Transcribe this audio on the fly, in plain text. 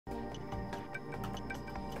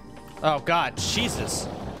Oh, God. Jesus.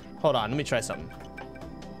 Hold on. Let me try something.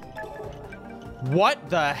 What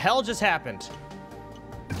the hell just happened?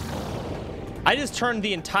 I just turned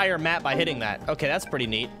the entire map by hitting that. Okay, that's pretty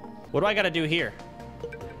neat. What do I got to do here?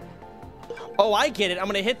 Oh, I get it. I'm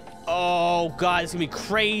going to hit... Oh, God. It's going to be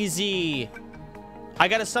crazy. I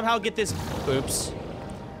got to somehow get this... Oops.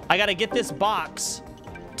 I got to get this box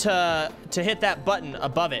to hit that button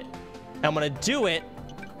above it. And I'm going to do it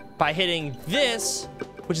by hitting this,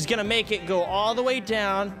 which is going to make it go all the way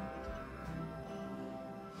down.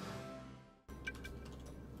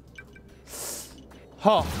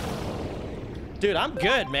 Oh. Dude, I'm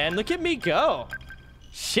good, man. Look at me go.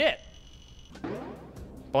 Shit.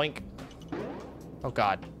 Boink. Oh,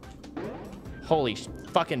 God. Holy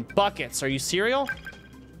fucking buckets. Are you serial?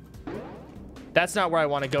 That's not where I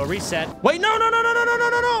want to go. Reset. Wait, no, no, no, no, no, no, no,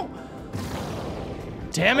 no, no.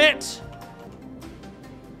 Damn it.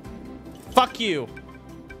 Fuck you.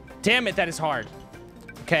 Damn it, that is hard.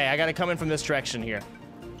 Okay, I got to come in from this direction here.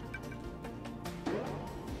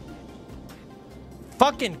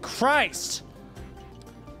 Fucking Christ.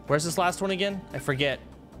 Where's this last one again? I forget.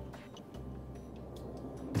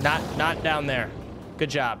 Not down there. Good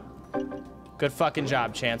job. Good fucking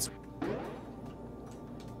job, Chance.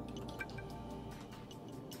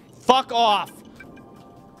 Fuck off.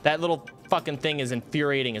 That little fucking thing is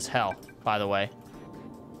infuriating as hell, by the way.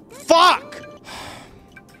 Fuck!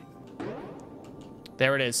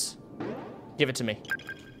 There it is. Give it to me.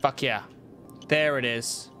 Fuck yeah. There it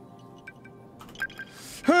is.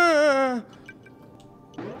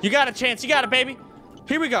 You got a chance. You got it, baby.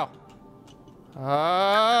 Here we go.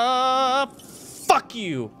 Fuck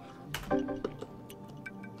you.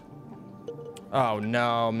 Oh,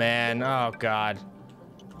 no, man. Oh, God.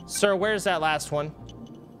 Sir, where's that last one?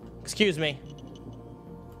 Excuse me.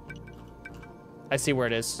 I see where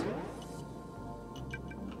it is.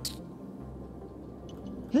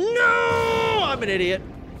 No! I'm an idiot.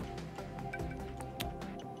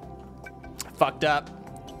 I fucked up.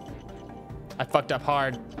 I fucked up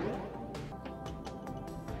hard.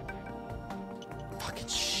 Fucking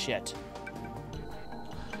shit.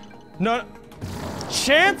 No.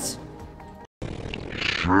 Chance?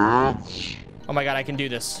 Chance? Oh my God, I can do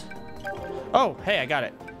this. Oh, hey, I got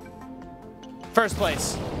it. First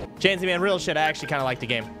place. Chansey, man, real shit. I actually kind of like the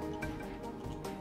game.